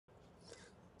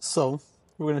So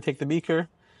we're going to take the beaker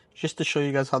just to show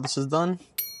you guys how this is done.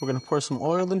 We're going to pour some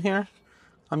oil in here.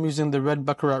 I'm using the red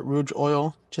Baccarat Rouge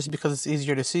oil just because it's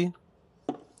easier to see.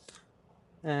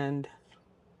 And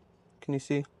can you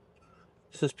see?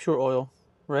 This is pure oil,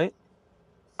 right?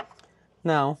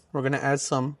 Now we're going to add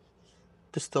some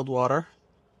distilled water.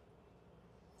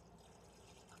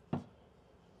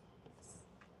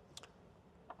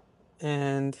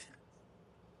 And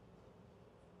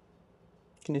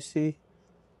can you see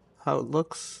how it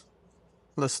looks?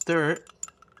 Let's stir it.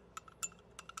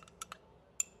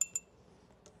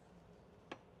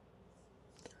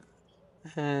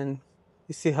 And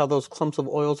you see how those clumps of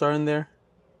oils are in there?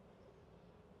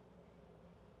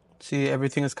 See,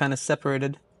 everything is kind of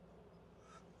separated.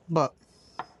 But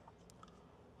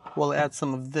we'll add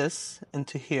some of this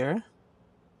into here.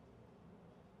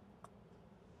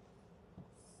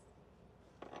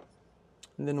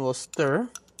 And then we'll stir.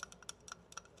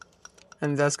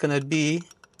 And that's going to be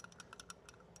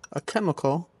a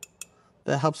chemical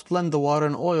that helps blend the water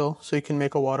and oil so you can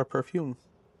make a water perfume.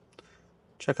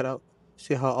 Check it out.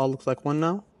 See how it all looks like one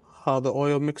now? How the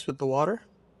oil mixed with the water?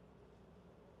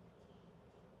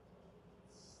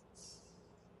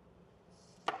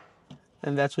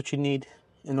 And that's what you need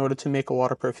in order to make a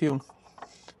water perfume.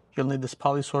 You'll need this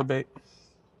polysorbate.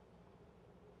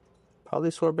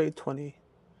 Polysorbate 20.